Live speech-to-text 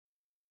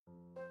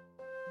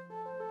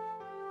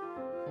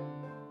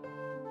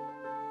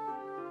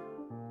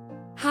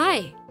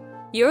Hi,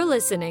 you're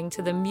listening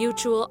to the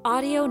Mutual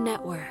Audio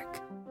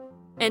Network.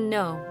 And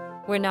no,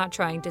 we're not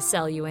trying to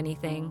sell you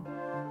anything.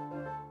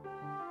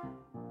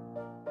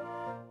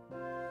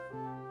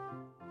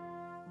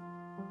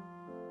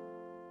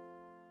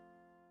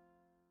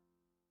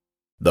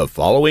 The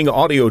following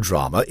audio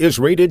drama is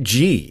rated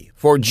G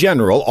for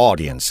general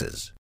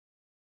audiences.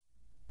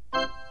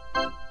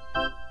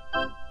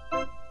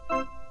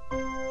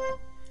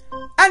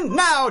 And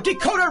now,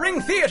 Decoder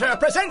Ring Theatre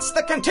presents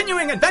the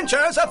continuing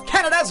adventures of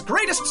Canada's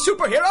greatest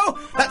superhero,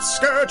 that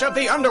scourge of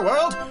the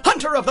underworld,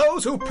 hunter of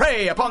those who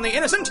prey upon the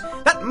innocent,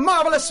 that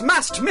marvelous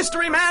masked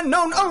mystery man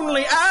known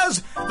only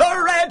as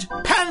the Red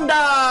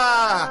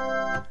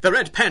Panda! The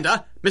Red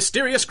Panda,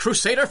 mysterious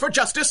crusader for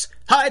justice,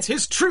 hides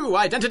his true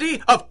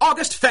identity of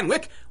August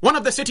Fenwick, one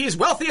of the city's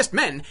wealthiest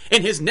men,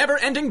 in his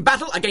never-ending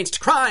battle against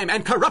crime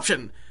and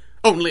corruption.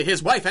 Only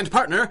his wife and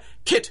partner,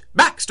 Kit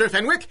Baxter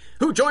Fenwick,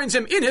 who joins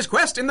him in his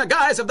quest in the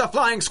guise of the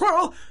Flying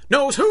Squirrel,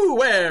 knows who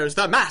wears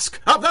the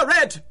mask of the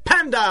Red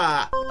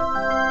Panda.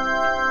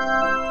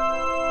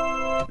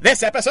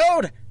 This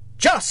episode,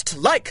 Just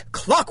Like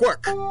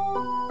Clockwork.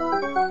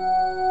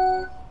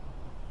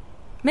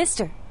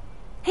 Mister.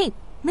 Hey,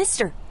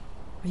 mister.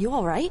 Are you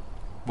all right?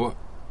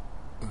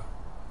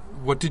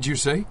 What did you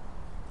say?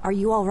 Are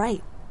you all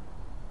right?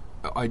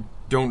 I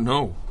don't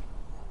know.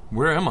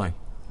 Where am I?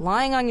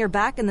 Lying on your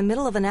back in the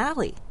middle of an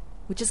alley,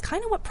 which is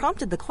kind of what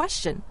prompted the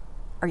question.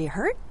 Are you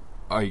hurt?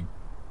 I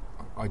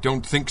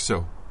don't think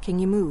so. Can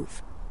you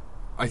move?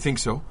 I think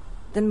so.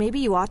 Then maybe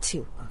you ought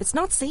to. It's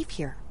not safe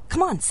here.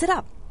 Come on, sit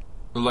up.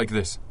 Like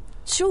this?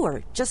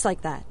 Sure, just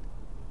like that.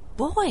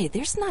 Boy,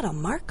 there's not a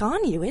mark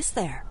on you, is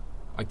there?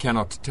 I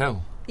cannot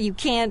tell. You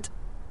can't...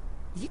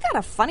 You got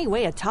a funny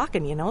way of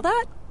talking, you know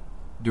that?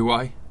 Do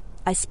I?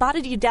 I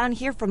spotted you down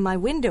here from my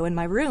window in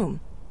my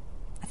room.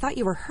 I thought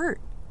you were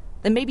hurt.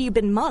 Then maybe you've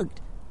been mugged.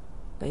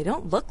 But you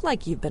don't look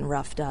like you've been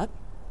roughed up.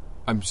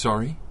 I'm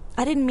sorry?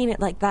 I didn't mean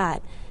it like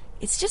that.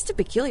 It's just a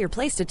peculiar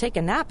place to take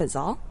a nap is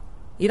all.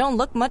 You don't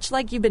look much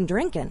like you've been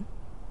drinking.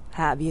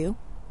 Have you?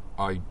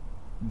 I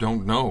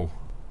don't know.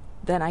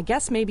 Then I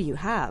guess maybe you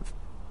have.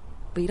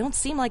 But you don't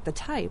seem like the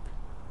type.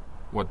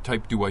 What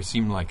type do I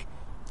seem like?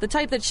 The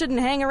type that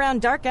shouldn't hang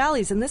around dark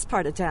alleys in this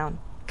part of town.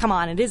 Come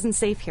on, it isn't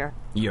safe here.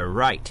 You're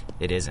right,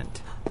 it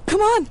isn't. Come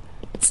on!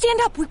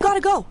 Stand up, we've got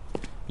to go!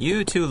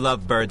 You two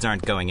lovebirds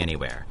aren't going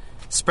anywhere.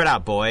 Spread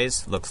out,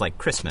 boys. Looks like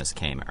Christmas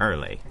came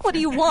early. What do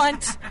you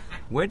want?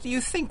 What do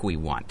you think we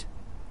want?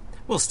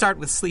 We'll start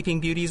with Sleeping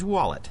Beauty's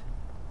wallet.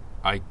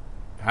 I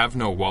have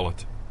no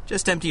wallet.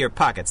 Just empty your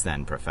pockets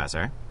then,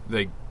 Professor.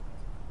 They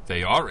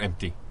are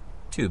empty.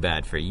 Too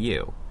bad for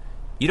you.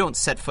 You don't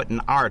set foot in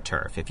our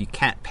turf if you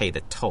can't pay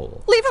the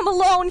toll. Leave him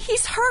alone,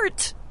 he's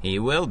hurt! He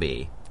will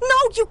be. No,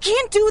 you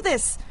can't do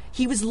this!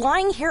 He was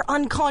lying here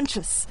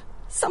unconscious.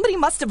 Somebody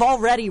must have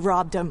already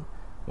robbed him.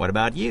 What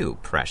about you,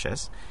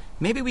 Precious?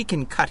 Maybe we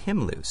can cut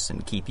him loose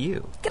and keep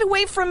you. Get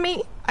away from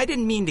me! I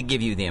didn't mean to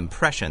give you the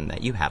impression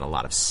that you had a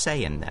lot of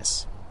say in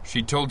this.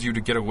 She told you to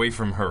get away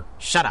from her.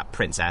 Shut up,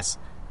 Princess.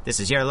 This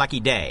is your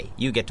lucky day.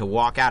 You get to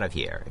walk out of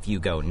here if you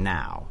go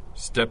now.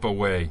 Step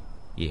away.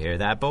 You hear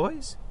that,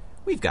 boys?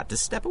 We've got to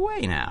step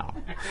away now.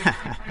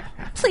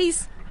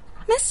 Please,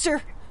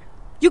 mister.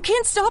 You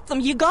can't stop them.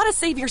 You gotta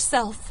save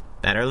yourself.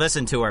 Better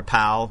listen to her,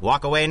 pal.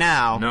 Walk away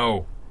now.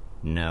 No.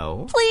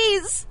 No?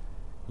 Please!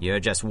 You're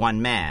just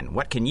one man.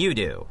 What can you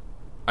do?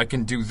 I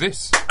can do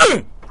this.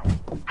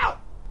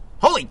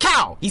 Holy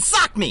cow! He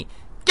socked me!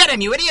 Get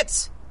him, you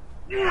idiots!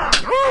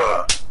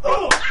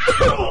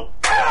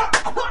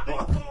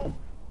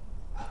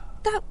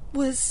 That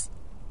was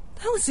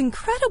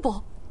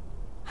incredible.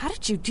 How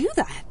did you do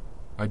that?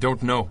 I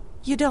don't know.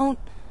 You don't...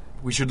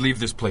 We should leave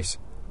this place.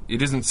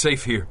 It isn't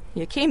safe here.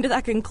 You came to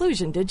that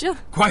conclusion, did you?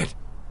 Quiet!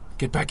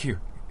 Get back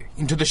here.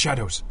 Into the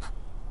shadows.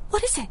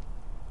 What is it?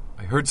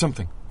 I heard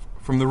something.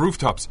 From the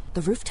rooftops.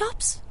 The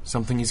rooftops?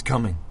 Something is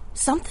coming.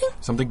 Something?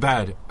 Something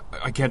bad.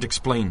 I can't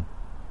explain.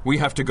 We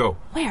have to go.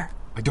 Where?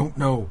 I don't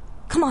know.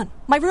 Come on.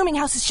 My rooming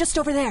house is just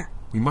over there.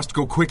 We must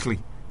go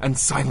quickly and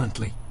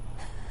silently.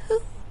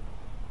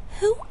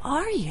 Who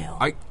are you?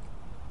 I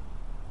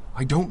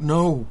don't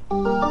know.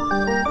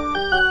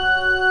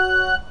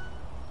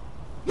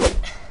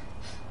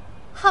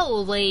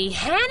 Holy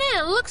Hannah,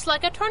 it looks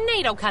like a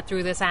tornado cut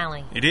through this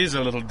alley. It is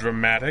a little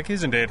dramatic,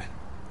 isn't it?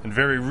 And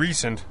very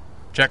recent.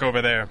 Check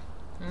over there.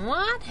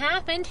 What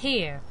happened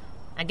here?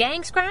 A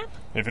gang scrap?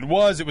 If it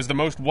was the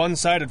most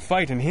one-sided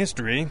fight in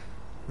history.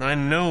 I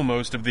know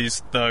most of these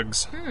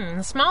thugs.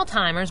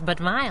 Small-timers, but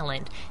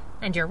violent.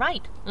 And you're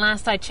right.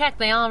 Last I checked,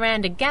 they all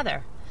ran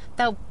together.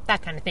 Though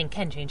that kind of thing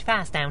can change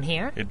fast down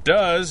here. It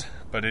does,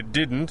 but it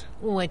didn't.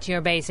 Which you're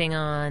basing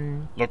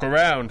on... Look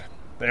around.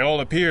 They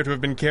all appear to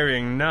have been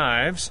carrying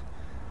knives.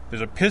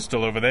 There's a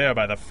pistol over there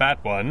by the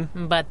fat one.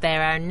 But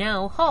there are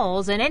no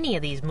holes in any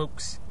of these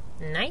mooks.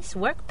 Nice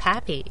work,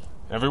 Pappy.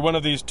 Every one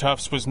of these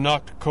toughs was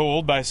knocked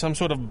cold by some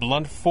sort of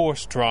blunt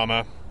force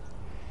trauma.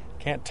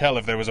 Can't tell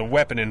if there was a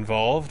weapon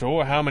involved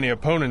or how many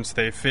opponents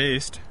they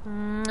faced.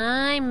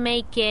 I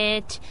make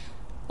it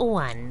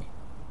 1.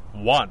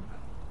 1.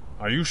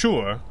 Are you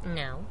sure?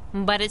 No,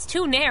 but it's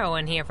too narrow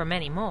in here for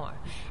many more.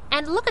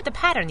 And look at the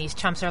pattern these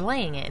chumps are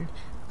laying in.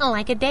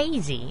 Like a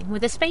daisy,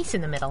 with a space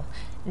in the middle.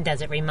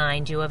 Does it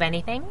remind you of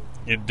anything?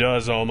 It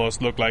does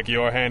almost look like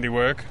your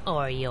handiwork.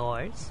 Or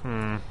yours.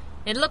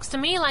 It looks to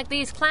me like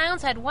these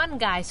clowns had one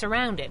guy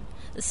surrounded.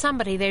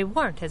 Somebody they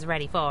weren't as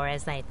ready for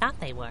as they thought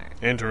they were.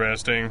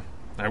 Interesting.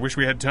 I wish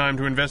we had time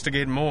to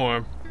investigate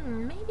more.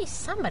 Maybe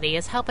somebody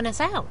is helping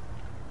us out.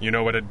 You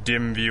know what a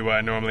dim view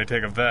I normally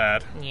take of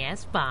that.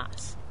 Yes,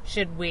 boss.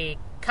 Should we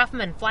cuff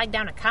him and flag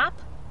down a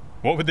cop?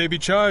 What would they be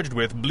charged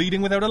with?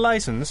 Bleeding without a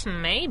license?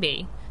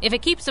 Maybe. If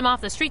it keeps them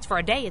off the streets for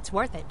a day, it's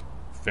worth it.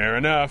 Fair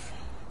enough.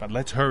 But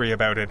let's hurry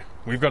about it.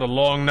 We've got a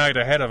long night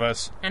ahead of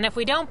us. And if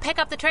we don't pick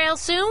up the trail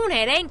soon,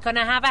 it ain't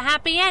gonna have a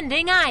happy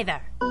ending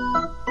either.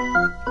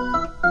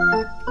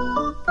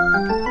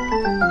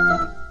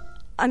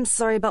 I'm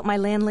sorry about my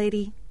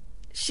landlady.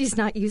 She's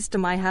not used to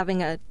my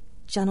having a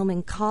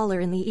gentleman caller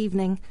in the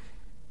evening.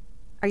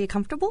 Are you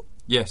comfortable?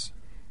 Yes.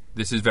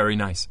 This is very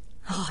nice.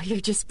 Oh,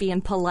 you're just being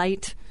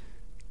polite.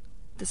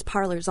 This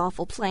parlor's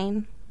awful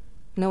plain.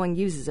 No one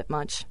uses it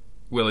much.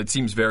 Well, it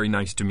seems very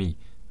nice to me.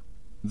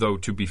 Though,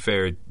 to be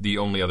fair, the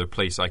only other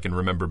place I can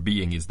remember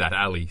being is that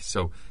alley,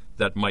 so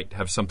that might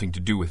have something to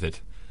do with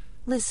it.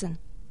 Listen,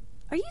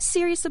 are you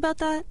serious about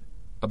that?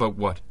 About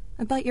what?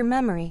 About your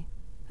memory.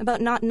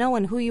 About not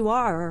knowing who you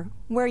are or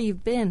where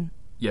you've been.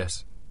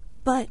 Yes.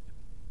 But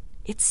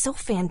it's so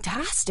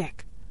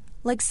fantastic.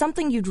 Like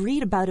something you'd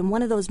read about in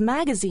one of those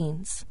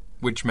magazines.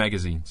 Which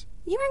magazines?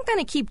 You aren't going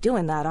to keep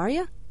doing that, are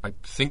you? I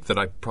think that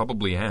I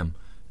probably am.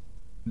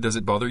 Does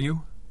it bother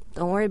you?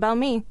 Don't worry about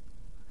me.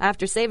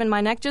 After saving my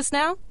neck just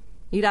now,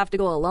 you'd have to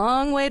go a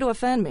long way to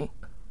offend me.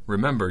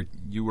 Remember,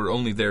 you were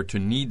only there to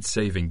need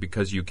saving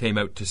because you came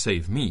out to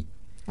save me.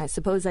 I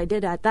suppose I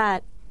did at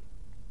that.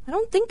 I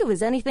don't think it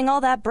was anything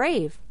all that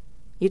brave.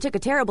 You took a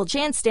terrible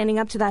chance standing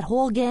up to that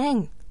whole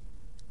gang.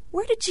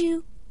 Where did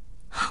you...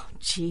 Oh,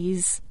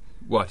 jeez.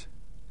 What?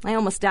 I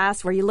almost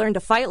asked where you learned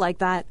to fight like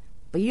that,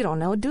 but you don't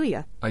know, do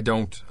you? I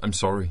don't. I'm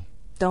sorry.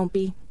 Don't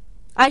be.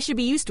 I should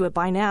be used to it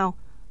by now.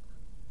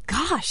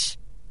 Gosh,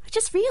 I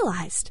just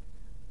realized.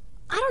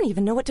 I don't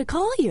even know what to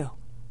call you.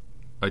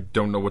 I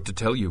don't know what to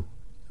tell you.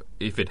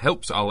 If it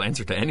helps, I'll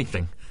answer to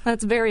anything.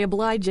 That's very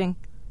obliging.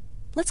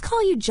 Let's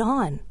call you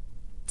John.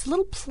 It's a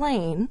little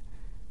plain,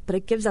 but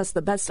it gives us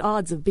the best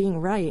odds of being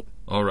right.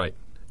 All right.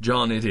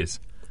 John it is.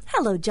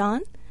 Hello,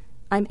 John.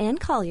 I'm Anne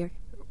Collier.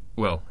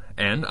 Well,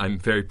 Anne, I'm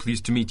very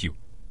pleased to meet you.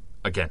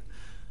 Again.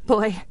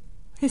 Boy,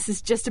 this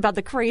is just about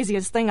the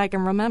craziest thing I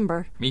can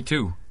remember. Me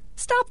too.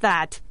 Stop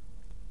that.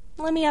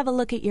 Let me have a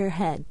look at your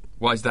head.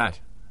 Why's that?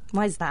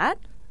 Why's that?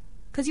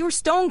 'Cause you were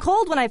stone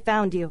cold when I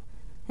found you,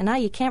 and now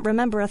you can't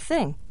remember a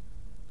thing.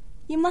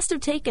 You must have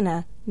taken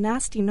a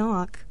nasty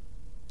knock.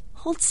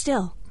 Hold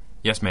still.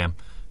 Yes, ma'am.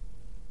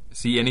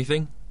 See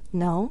anything?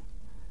 No.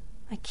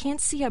 I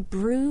can't see a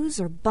bruise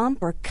or bump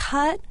or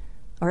cut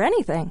or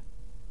anything.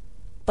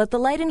 But the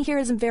light in here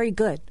isn't very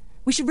good.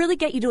 We should really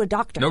get you to a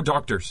doctor. No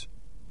doctors.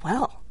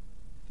 Well,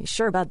 you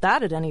sure about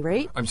that at any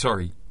rate? I'm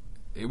sorry.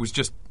 It was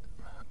just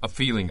a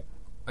feeling.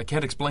 I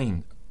can't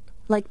explain.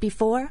 Like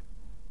before?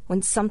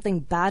 When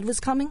something bad was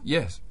coming?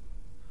 Yes.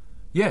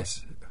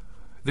 Yes.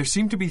 There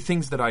seem to be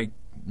things that I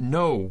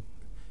know,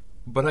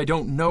 but I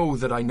don't know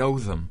that I know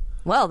them.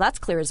 Well, that's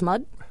clear as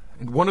mud.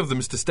 And one of them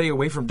is to stay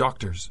away from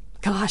doctors.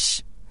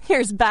 Gosh,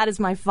 you're as bad as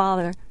my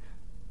father.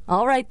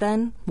 All right,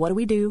 then. What do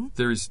we do?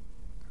 There is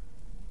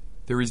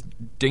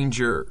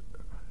danger.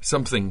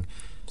 Something.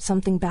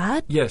 Something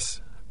bad?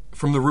 Yes.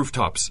 From the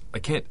rooftops. I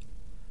can't...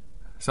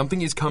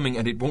 Something is coming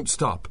and it won't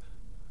stop.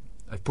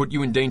 I've put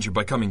you in danger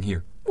by coming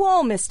here.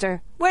 Whoa,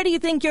 mister. Where do you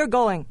think you're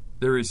going?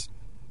 There is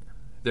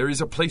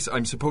a place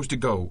I'm supposed to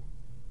go.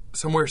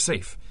 Somewhere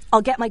safe.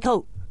 I'll get my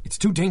coat. It's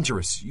too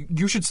dangerous.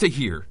 You should stay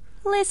here.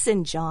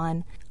 Listen,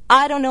 John.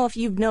 I don't know if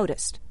you've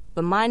noticed,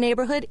 but my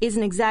neighborhood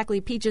isn't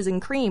exactly peaches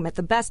and cream at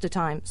the best of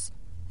times.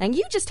 And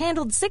you just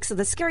handled 6 of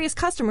the scariest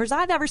customers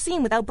I've ever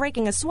seen without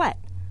breaking a sweat.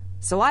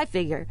 So I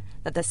figure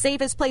that the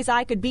safest place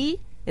I could be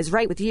is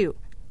right with you.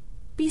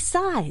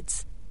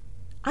 Besides,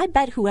 I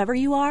bet whoever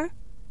you are,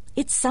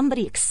 it's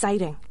somebody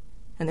exciting.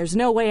 And there's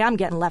no way I'm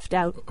getting left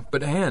out.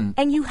 But Anne...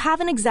 And you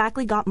haven't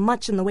exactly got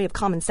much in the way of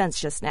common sense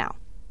just now,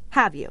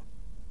 have you?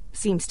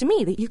 Seems to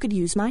me that you could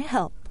use my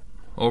help.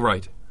 All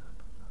right.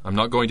 I'm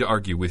not going to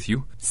argue with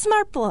you.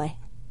 Smart boy.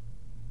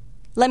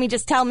 Let me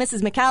just tell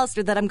Mrs.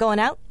 McAllister that I'm going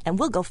out, and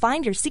we'll go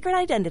find your secret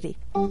identity.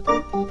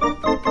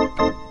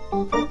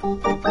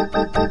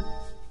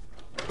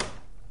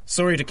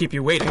 Sorry to keep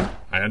you waiting.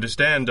 I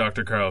understand,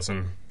 Dr.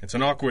 Carlson. It's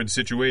an awkward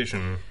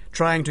situation.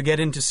 Trying to get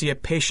in to see a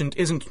patient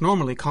isn't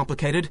normally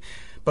complicated,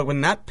 but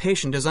when that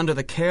patient is under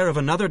the care of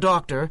another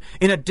doctor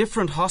in a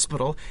different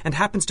hospital and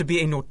happens to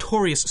be a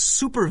notorious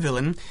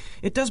supervillain,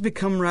 it does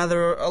become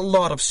rather a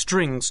lot of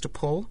strings to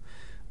pull.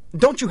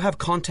 Don't you have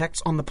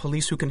contacts on the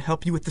police who can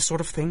help you with this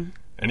sort of thing?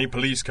 Any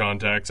police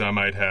contacts I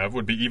might have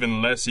would be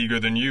even less eager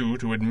than you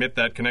to admit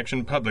that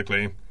connection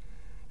publicly.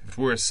 If it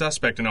were a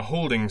suspect in a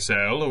holding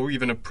cell or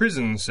even a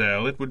prison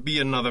cell, it would be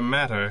another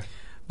matter.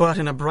 But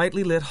in a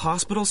brightly lit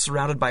hospital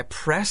surrounded by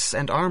press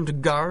and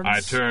armed guards... I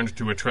turned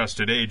to a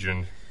trusted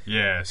agent,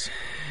 yes.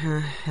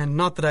 And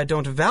not that I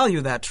don't value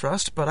that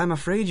trust, but I'm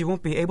afraid you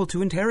won't be able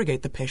to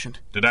interrogate the patient.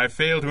 Did I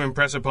fail to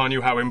impress upon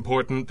you how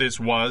important this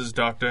was,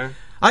 Doctor?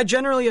 I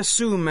generally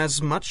assume as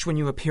much when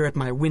you appear at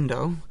my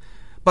window,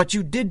 but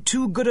you did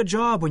too good a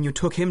job when you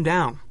took him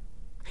down.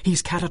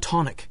 He's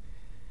catatonic.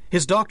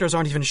 His doctors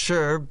aren't even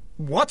sure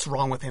what's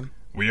wrong with him.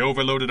 We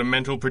overloaded a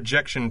mental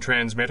projection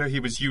transmitter he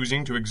was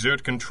using to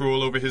exert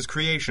control over his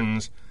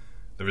creations.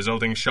 The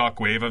resulting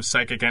shockwave of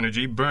psychic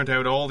energy burnt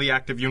out all the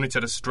active units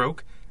at a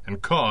stroke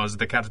and caused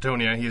the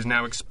catatonia he is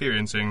now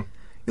experiencing.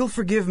 You'll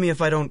forgive me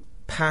if I don't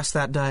pass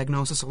that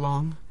diagnosis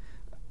along.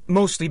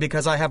 Mostly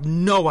because I have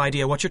no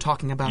idea what you're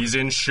talking about. He's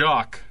in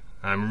shock.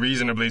 I'm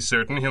reasonably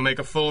certain he'll make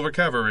a full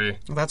recovery.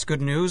 Well, that's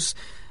good news,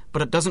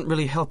 but it doesn't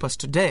really help us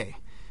today.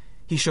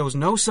 He shows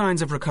no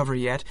signs of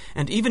recovery yet,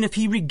 and even if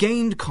he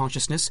regained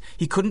consciousness,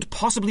 he couldn't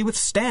possibly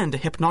withstand a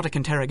hypnotic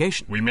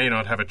interrogation. We may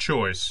not have a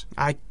choice.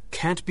 I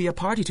can't be a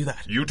party to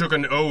that. You took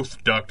an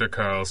oath, Dr.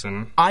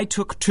 Carlson. I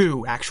took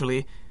 2,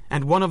 actually,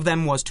 and one of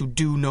them was to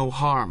do no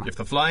harm. If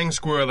the flying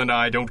squirrel and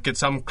I don't get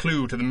some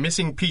clue to the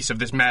missing piece of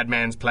this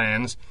madman's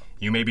plans,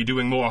 you may be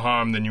doing more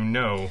harm than you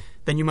know.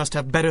 Then you must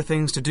have better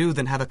things to do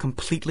than have a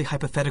completely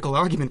hypothetical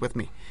argument with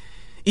me.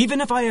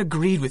 Even if I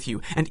agreed with you,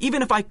 and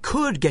even if I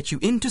could get you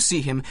in to see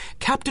him,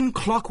 Captain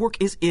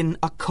Clockwork is in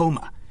a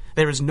coma.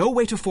 There is no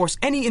way to force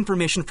any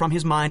information from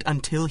his mind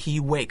until he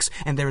wakes,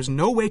 and there is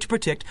no way to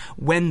predict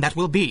when that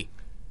will be.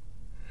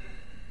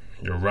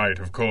 You're right,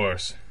 of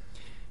course.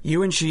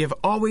 You and she have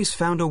always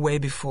found a way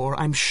before.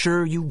 I'm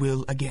sure you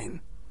will again.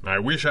 I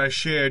wish I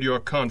shared your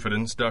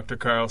confidence, Dr.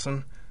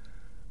 Carlson.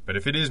 But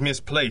if it is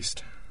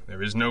misplaced,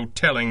 there is no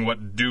telling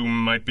what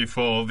doom might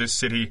befall this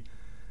city.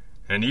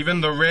 And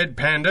even the Red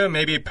Panda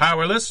may be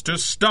powerless to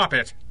stop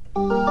it.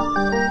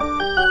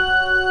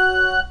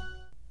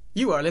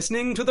 You are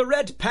listening to the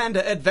Red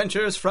Panda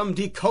Adventures from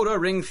Decoder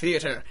Ring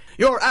Theater,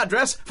 your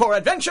address for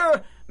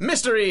adventure,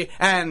 mystery,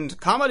 and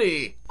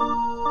comedy.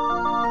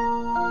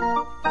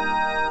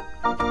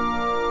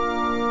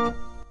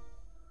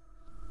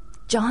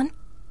 John?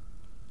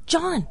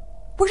 John,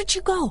 where did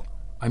you go?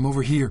 I'm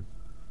over here.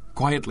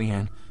 Quietly,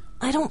 Anne.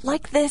 I don't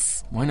like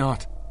this. Why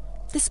not?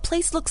 This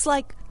place looks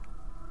like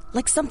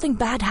something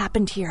bad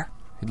happened here.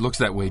 It looks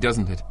that way,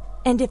 doesn't it?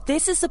 And if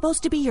this is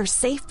supposed to be your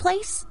safe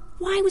place,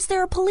 why was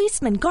there a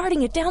policeman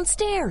guarding it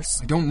downstairs?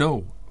 I don't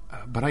know,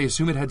 but I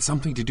assume it had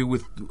something to do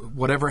with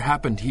whatever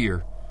happened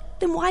here.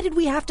 Then why did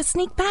we have to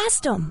sneak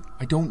past him?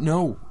 I don't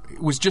know.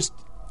 It was just...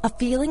 A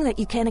feeling that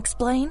you can't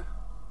explain?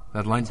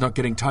 That line's not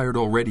getting tired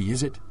already,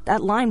 is it?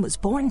 That line was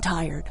born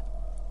tired.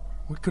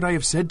 What could I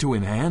have said to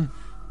him, Anne?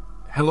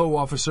 Hello,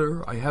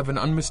 officer. I have an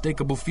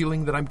unmistakable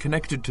feeling that I'm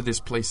connected to this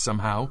place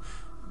somehow.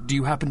 Do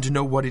you happen to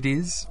know what it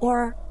is?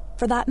 Or,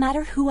 for that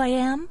matter, who I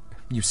am?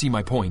 You see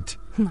my point.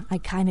 I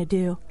kinda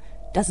do.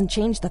 Doesn't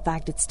change the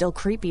fact it's still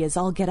creepy as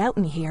all get out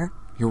in here.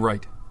 You're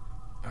right.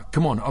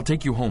 Come on, I'll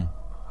take you home.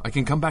 I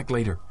can come back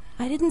later.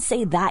 I didn't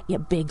say that, you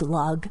big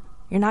lug.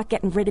 You're not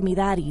getting rid of me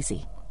that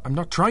easy. I'm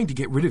not trying to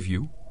get rid of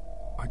you.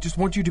 I just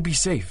want you to be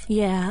safe.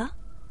 Yeah?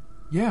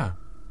 Yeah.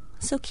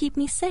 So keep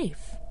me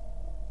safe.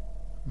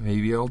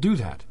 Maybe I'll do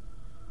that.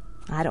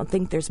 I don't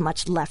think there's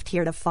much left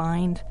here to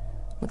find.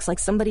 Looks like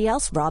somebody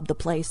else robbed the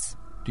place.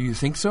 Do you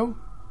think so?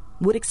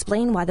 Would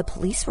explain why the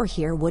police were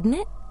here, wouldn't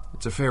it?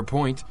 It's a fair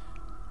point.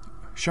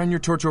 Shine your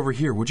torch over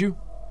here, would you?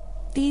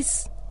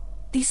 These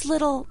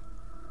little...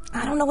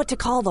 I don't know what to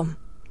call them.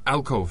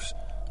 Alcoves.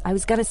 I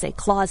was gonna say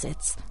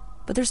closets,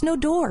 but there's no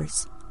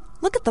doors.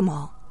 Look at them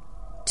all.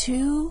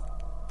 2,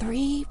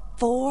 3,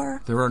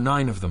 4... There are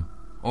 9 of them,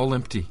 all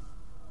empty.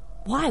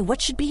 Why?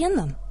 What should be in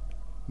them?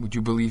 Would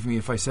you believe me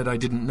if I said I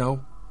didn't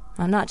know?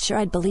 I'm not sure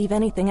I'd believe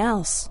anything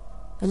else.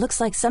 It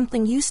looks like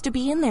something used to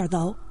be in there,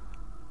 though.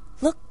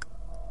 Look,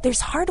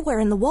 there's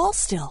hardware in the wall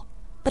still,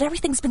 but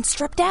everything's been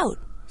stripped out.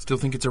 Still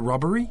think it's a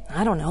robbery?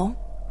 I don't know.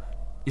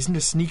 Isn't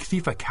a sneak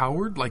thief a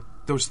coward like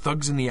those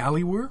thugs in the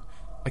alley were?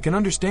 I can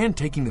understand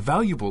taking the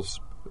valuables,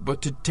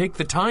 but to take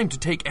the time to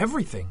take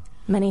everything...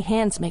 Many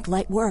hands make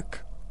light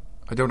work.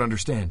 I don't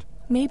understand.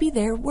 Maybe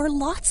there were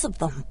lots of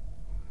them.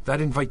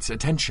 That invites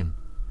attention.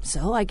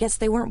 So I guess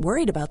they weren't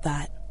worried about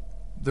that.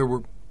 There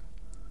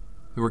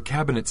were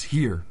cabinets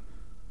here.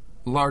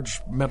 Large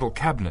metal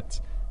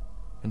cabinets.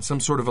 And some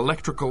sort of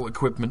electrical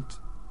equipment.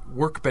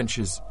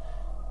 Workbenches.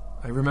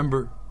 I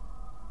remember...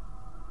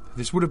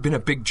 This would have been a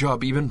big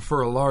job even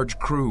for a large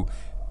crew.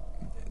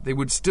 They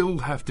would still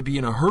have to be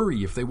in a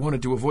hurry if they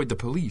wanted to avoid the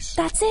police.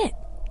 That's it.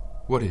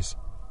 What is?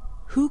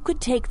 Who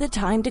could take the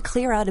time to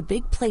clear out a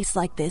big place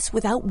like this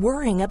without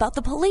worrying about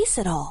the police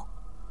at all?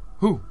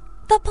 Who?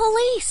 The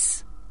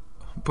police!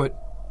 But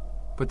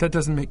that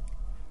doesn't make...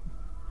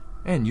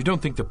 Anne, you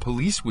don't think the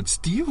police would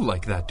steal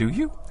like that, do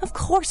you? Of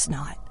course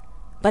not.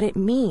 But it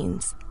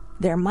means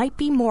there might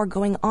be more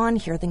going on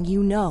here than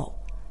you know.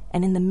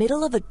 And in the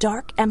middle of a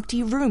dark,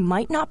 empty room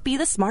might not be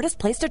the smartest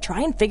place to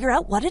try and figure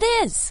out what it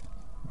is.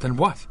 Then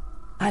what?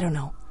 I don't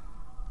know.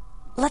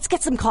 Let's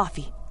get some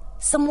coffee.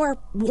 Somewhere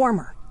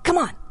warmer. Come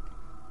on.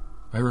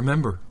 I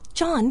remember.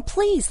 John,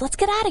 please, let's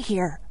get out of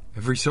here.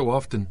 Every so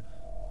often,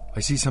 I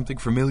see something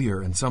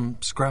familiar and some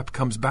scrap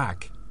comes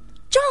back.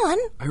 John!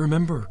 I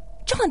remember.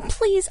 John,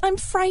 please, I'm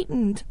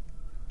frightened.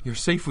 You're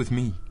safe with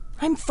me.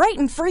 I'm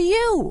frightened for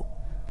you.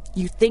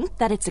 You think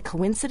that it's a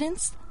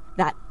coincidence?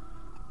 That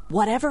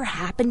whatever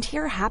happened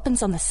here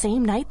happens on the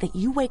same night that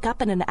you wake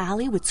up in an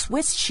alley with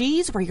Swiss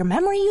cheese where your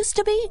memory used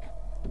to be?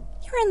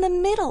 You're in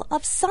the middle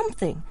of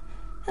something,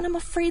 and I'm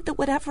afraid that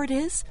whatever it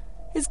is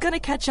going to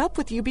catch up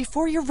with you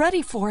before you're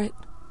ready for it.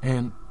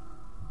 Anne,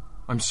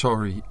 I'm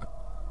sorry.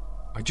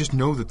 I just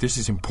know that this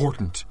is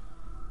important.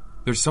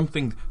 There's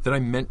something that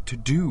I'm meant to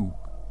do.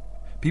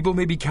 People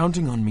may be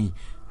counting on me,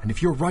 and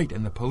if you're right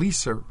and the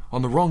police are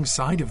on the wrong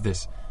side of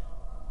this,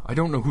 I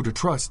don't know who to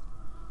trust.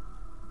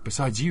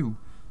 Besides you,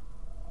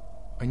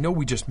 I know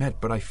we just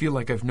met, but I feel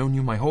like I've known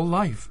you my whole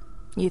life.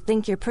 You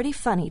think you're pretty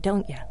funny,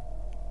 don't you?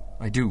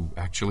 I do,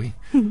 actually.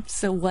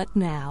 So what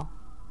now?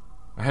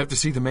 I have to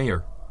see the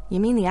mayor. You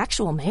mean the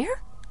actual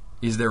mayor?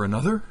 Is there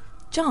another?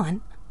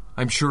 John.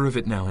 I'm sure of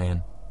it now,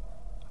 Anne.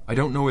 I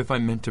don't know if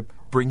I'm meant to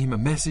bring him a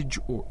message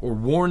or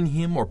warn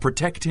him or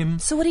protect him.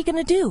 So what are you going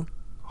to do?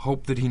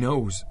 Hope that he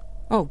knows.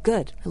 Oh,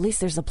 good. At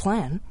least there's a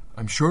plan.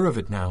 I'm sure of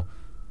it now.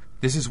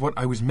 This is what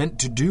I was meant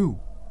to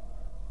do.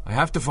 I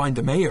have to find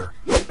the mayor.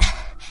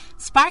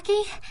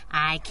 Sparky,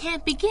 I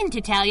can't begin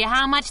to tell you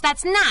how much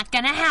that's not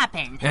gonna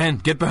happen. Anne,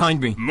 get behind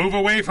me. Move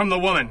away from the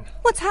woman.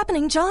 What's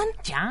happening, John?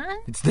 John?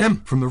 It's them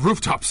from the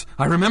rooftops.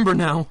 I remember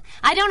now.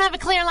 I don't have a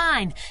clear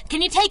line.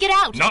 Can you take it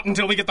out? Not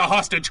until we get the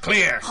hostage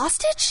clear.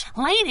 Hostage?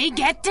 Lady,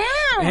 get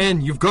down! Anne,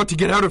 you've got to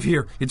get out of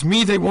here. It's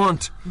me they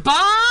want.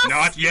 Boss!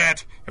 Not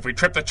yet. If we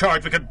trip the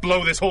charge, we could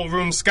blow this whole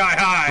room sky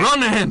high.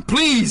 Run, Anne,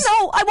 please!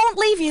 No, I won't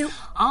leave you.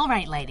 All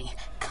right, lady.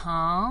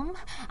 Calm.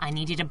 I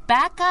need you to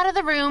back out of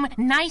the room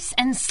nice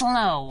and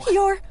slow.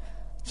 You're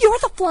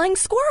the flying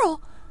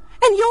squirrel.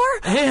 And you're...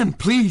 Anne,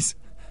 please.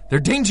 They're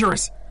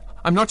dangerous.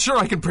 I'm not sure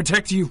I can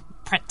protect you.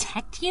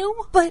 Protect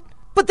you? But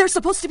they're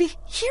supposed to be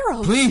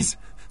heroes. Please,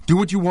 do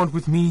what you want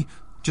with me.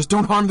 Just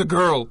don't harm the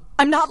girl.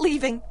 I'm not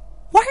leaving.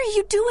 Why are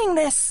you doing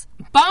this?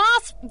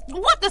 Boss,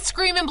 what the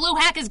screaming blue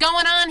heck is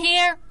going on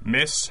here?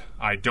 Miss,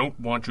 I don't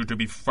want you to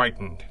be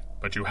frightened,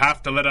 but you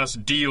have to let us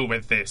deal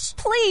with this.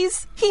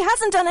 Please, he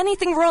hasn't done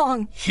anything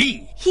wrong.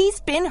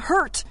 He's been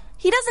hurt.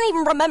 He doesn't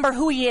even remember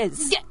who he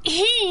is.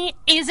 He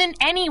isn't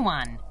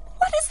anyone.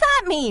 What does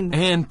that mean?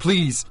 Anne,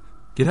 please,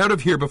 get out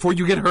of here before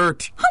you get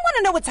hurt. I want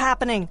to know what's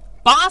happening.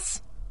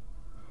 Boss?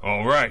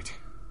 All right,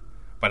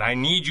 but I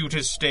need you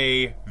to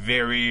stay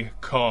very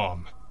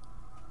calm.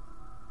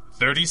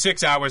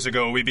 36 hours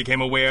ago, we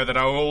became aware that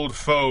our old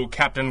foe,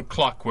 Captain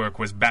Clockwork,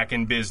 was back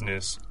in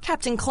business.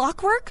 Captain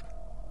Clockwork?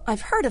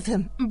 I've heard of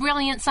him.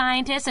 Brilliant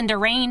scientist and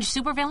deranged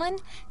supervillain.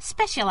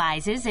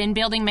 Specializes in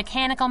building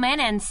mechanical men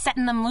and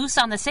setting them loose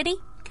on the city.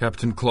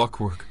 Captain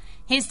Clockwork.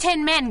 His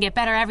 10 men get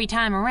better every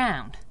time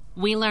around.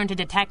 We learn to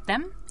detect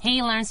them.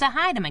 He learns to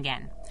hide them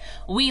again.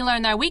 We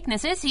learn their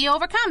weaknesses. He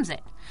overcomes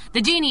it.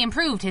 The genie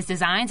improved his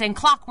designs, and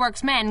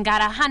Clockwork's men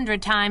got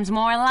 100 times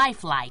more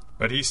lifelike.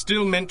 But he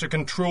still meant to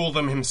control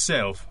them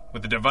himself,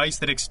 with a device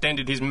that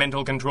extended his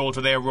mental control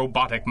to their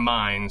robotic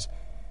minds.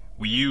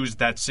 We used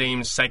that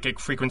same psychic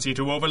frequency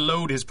to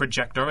overload his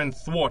projector and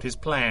thwart his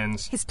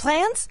plans. His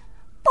plans?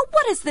 But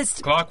what is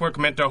this? Clockwork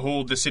meant to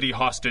hold the city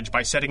hostage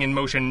by setting in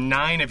motion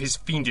 9 of his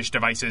fiendish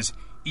devices,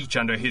 each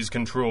under his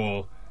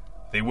control.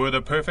 They were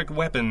the perfect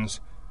weapons.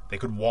 They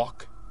could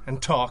walk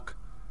and talk,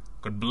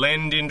 could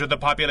blend into the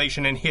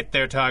population and hit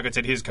their targets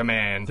at his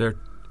command. Their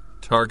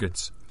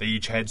targets? They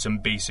each had some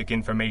basic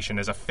information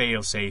as a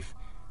failsafe.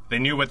 They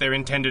knew what their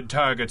intended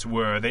targets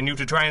were. They knew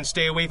to try and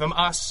stay away from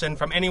us and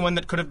from anyone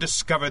that could have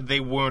discovered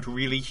they weren't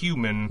really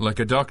human. Like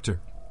a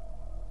doctor?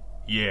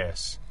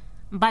 Yes.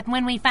 But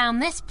when we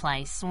found this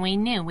place, we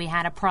knew we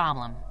had a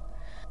problem.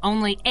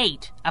 Only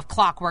 8 of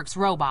Clockwork's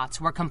robots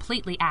were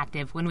completely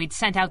active when we'd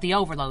sent out the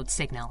overload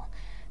signal.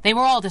 They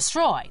were all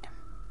destroyed.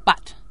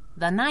 But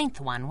the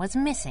 9th one was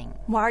missing.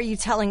 Why are you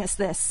telling us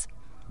this?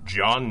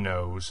 John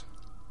knows.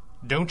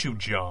 Don't you,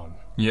 John?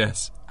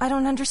 Yes. I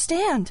don't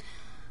understand.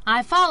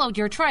 I followed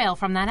your trail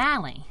from that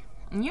alley.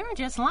 You're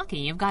just lucky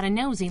you've got a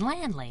nosy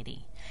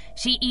landlady.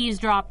 She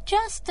eavesdropped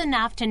just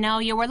enough to know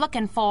you were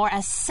looking for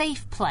a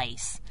safe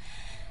place.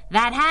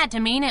 That had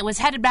to mean it was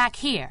headed back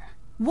here.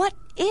 What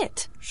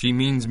it? She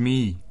means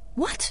me.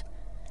 What?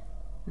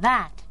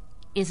 That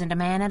isn't a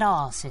man at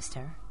all,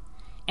 sister.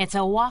 It's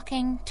a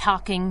walking,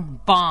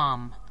 talking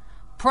bomb.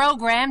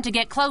 Programmed to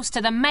get close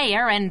to the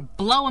mayor and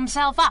blow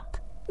himself up.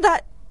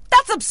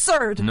 That's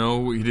absurd.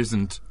 No, it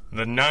isn't.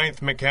 The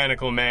 9th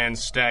mechanical man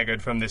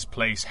staggered from this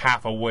place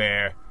half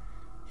aware.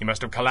 He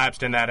must have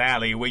collapsed in that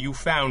alley where you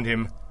found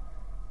him.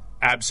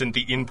 Absent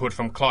the input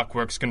from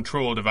Clockwork's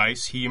control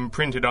device, he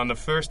imprinted on the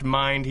first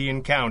mind he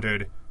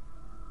encountered.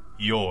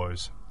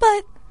 Yours.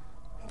 But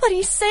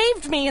he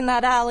saved me in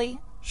that alley.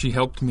 She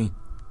helped me.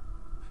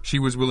 She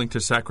was willing to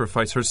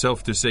sacrifice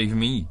herself to save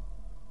me.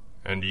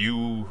 And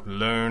you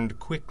learned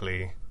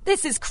quickly.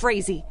 This is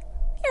crazy.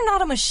 You're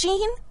not a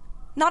machine.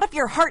 Not if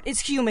your heart is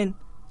human.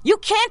 You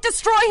can't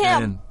destroy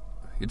him! Anne,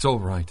 it's all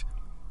right.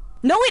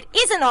 No, it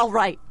isn't all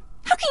right.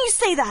 How can you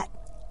say that?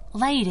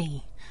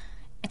 Lady,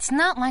 it's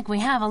not like we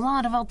have a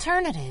lot of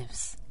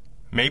alternatives.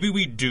 Maybe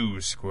we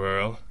do,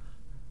 Squirrel.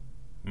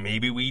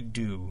 Maybe we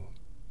do.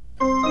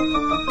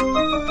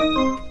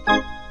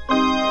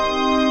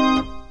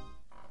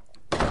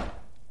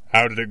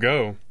 How did it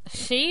go?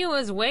 She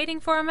was waiting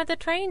for him at the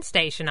train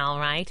station, all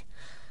right.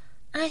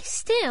 I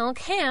still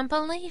can't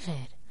believe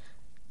it.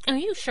 Are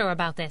you sure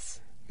about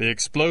this? The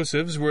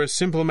explosives were a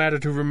simple matter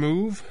to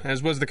remove,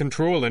 as was the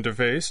control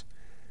interface.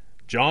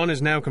 John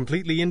is now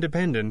completely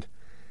independent.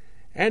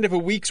 And if a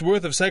week's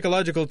worth of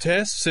psychological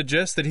tests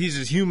suggest that he's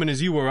as human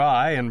as you or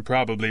I, and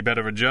probably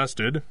better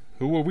adjusted,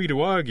 who are we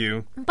to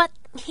argue? But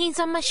he's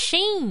a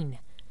machine.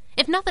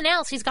 If nothing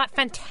else, he's got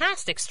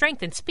fantastic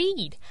strength and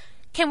speed.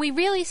 Can we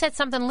really set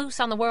something loose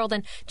on the world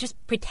and just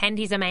pretend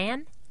he's a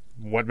man?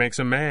 What makes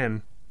a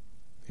man?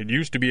 It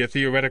used to be a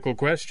theoretical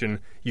question.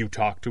 You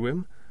talk to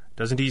him.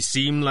 Doesn't he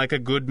seem like a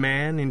good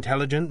man,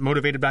 intelligent,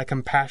 motivated by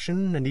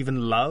compassion and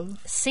even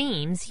love?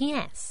 Seems,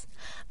 yes.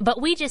 But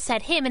we just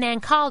set him and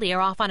Ann Caldy are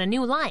off on a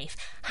new life.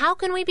 How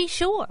can we be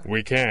sure?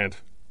 We can't.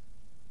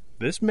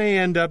 This may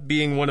end up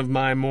being one of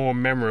my more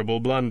memorable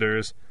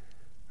blunders,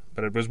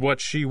 but it was what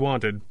she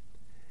wanted.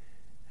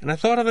 And I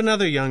thought of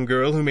another young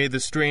girl who made the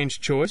strange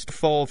choice to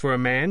fall for a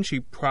man she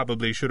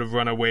probably should have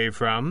run away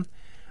from.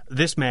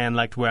 This man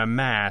liked to wear a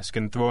mask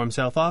and throw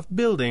himself off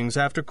buildings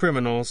after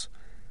criminals.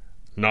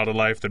 Not a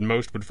life that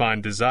most would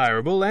find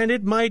desirable, and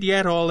it might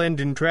yet all end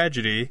in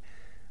tragedy.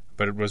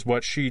 But it was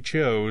what she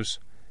chose.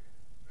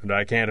 And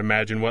I can't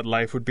imagine what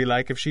life would be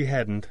like if she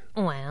hadn't.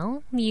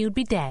 Well, you'd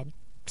be dead.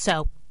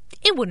 So,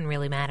 it wouldn't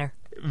really matter.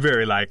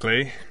 Very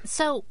likely.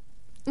 So,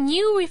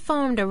 you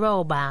reformed a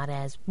robot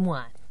as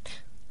what?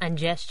 A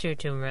gesture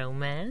to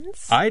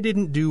romance? I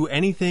didn't do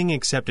anything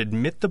except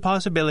admit the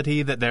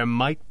possibility that there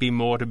might be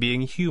more to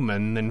being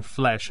human than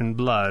flesh and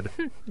blood.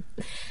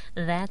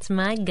 That's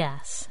my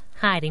Gus,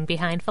 hiding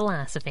behind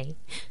philosophy.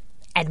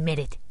 Admit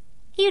it.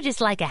 You just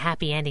like a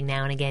happy ending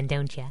now and again,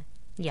 don't you?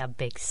 You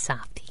big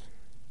softy.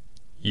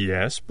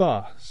 Yes,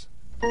 boss.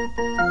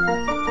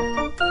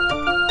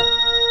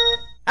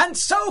 And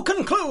so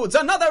concludes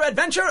another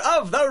adventure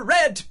of the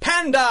Red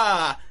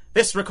Panda!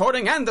 This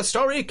recording and the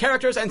story,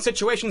 characters, and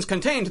situations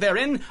contained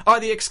therein are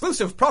the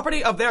exclusive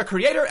property of their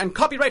creator and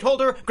copyright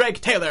holder, Greg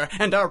Taylor,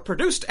 and are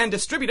produced and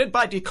distributed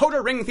by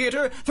Decoder Ring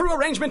Theater through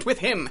arrangement with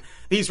him.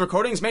 These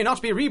recordings may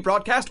not be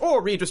rebroadcast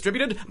or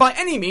redistributed by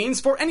any means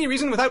for any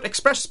reason without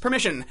express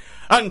permission.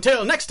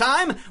 Until next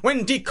time,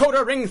 when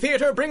Decoder Ring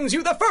Theater brings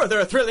you the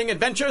further thrilling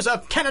adventures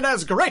of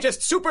Canada's greatest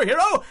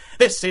superhero,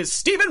 this is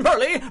Stephen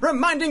Burley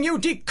reminding you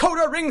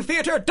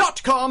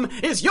DecoderRingTheater.com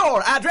is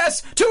your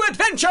address to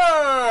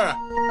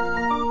adventure!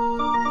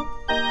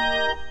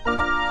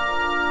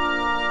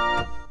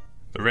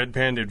 The Red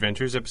Panda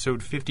Adventures,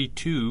 Episode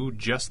 52,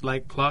 Just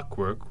Like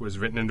Clockwork, was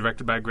written and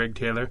directed by Greg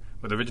Taylor,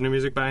 with original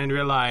music by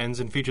Andrea Lyons,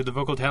 and featured the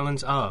vocal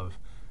talents of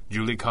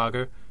Julie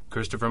Cogger,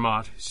 Christopher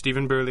Mott,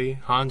 Stephen Burley,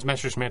 Hans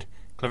Messerschmidt,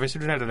 Clarissa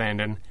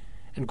Nederlanden,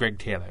 and Greg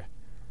Taylor.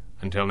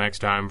 Until next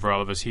time, for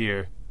all of us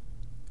here,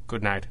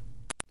 good night.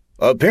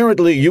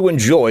 Apparently you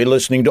enjoy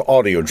listening to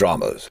audio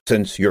dramas,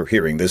 since you're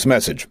hearing this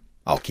message.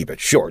 I'll keep it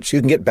short so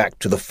you can get back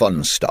to the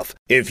fun stuff.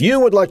 If you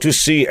would like to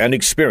see and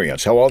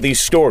experience how all these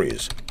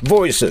stories,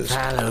 voices,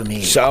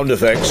 sound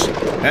effects,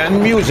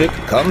 and music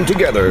come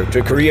together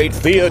to create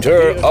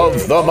theater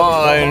of the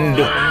mind,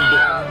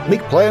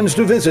 make plans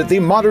to visit the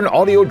Modern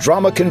Audio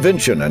Drama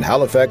Convention in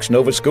Halifax,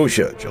 Nova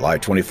Scotia, July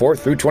 24th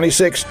through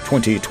 26,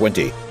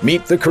 2020.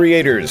 Meet the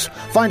creators.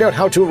 Find out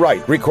how to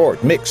write,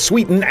 record, mix,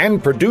 sweeten,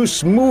 and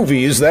produce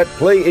movies that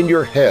play in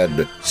your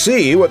head.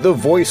 See what the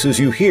voices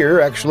you hear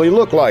actually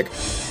look like.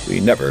 We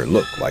never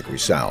look like we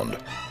sound.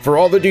 For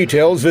all the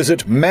details, visit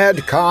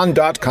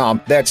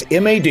madcon.com. That's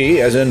M-A-D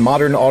as in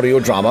modern audio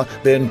drama,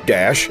 then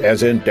dash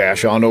as in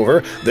dash on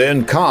over,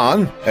 then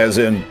con as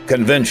in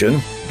convention,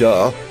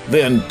 duh,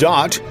 then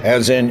dot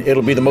as in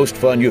it'll be the most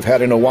fun you've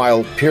had in a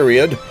while,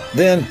 period,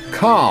 then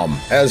com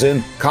as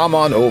in come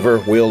on over,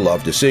 we'll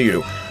love to see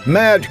you.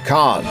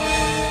 MadCon.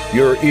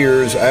 Your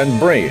ears and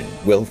brain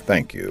will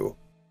thank you.